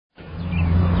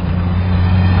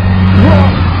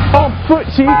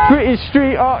MayoFootsey, British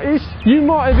street artist. You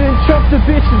might have been chuffed a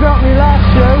bit about me last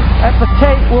show at the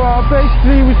tape where I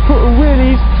basically was putting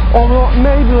willies on like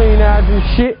Maybelline ads and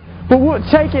shit. But what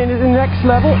taking it to the next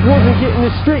level wasn't getting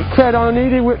the street cred I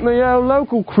needed with my old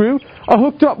local crew. I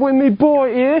hooked up with me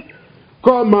boy here.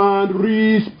 Command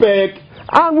respect.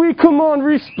 And we command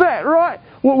respect, right?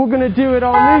 What we're going to do at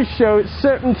our new show at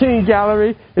Serpentine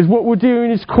Gallery is what we're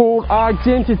doing is called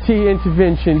identity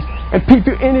interventions. And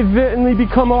people inadvertently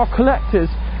become our collectors.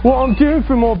 What I'm doing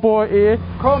for my boy here,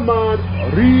 Command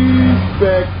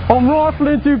respect. I'm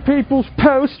rifling through people's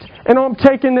posts and I'm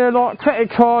taking their like credit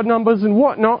card numbers and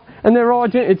whatnot and their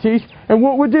identities, and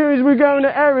what we're doing is we're going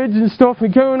to errands and stuff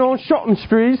and going on shopping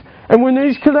sprees, and when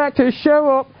these collectors show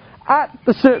up at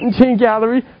the Serpentine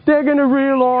Gallery, they're going to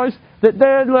realise that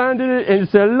they've landed it and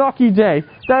it's their lucky day.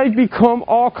 They've become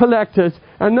our collectors,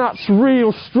 and that's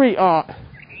real street art.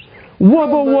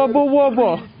 Wubba wubba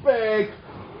wubba. Respect.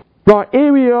 Right,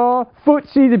 here we are,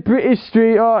 Footsey the British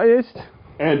street artist.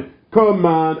 And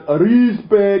command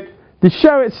respect. The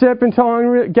show at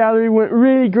Serpentine Gallery went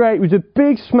really great. It was a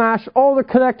big smash. All the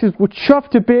collectors were chuffed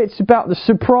to bits about the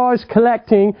surprise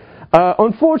collecting.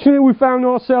 Unfortunately, we found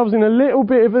ourselves in a little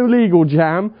bit of a legal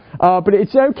jam, but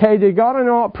it's okay. They got an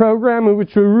art program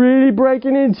which we're really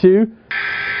breaking into.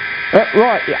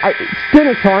 Right, it's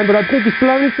dinner time, but I think it's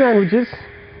bologna sandwiches.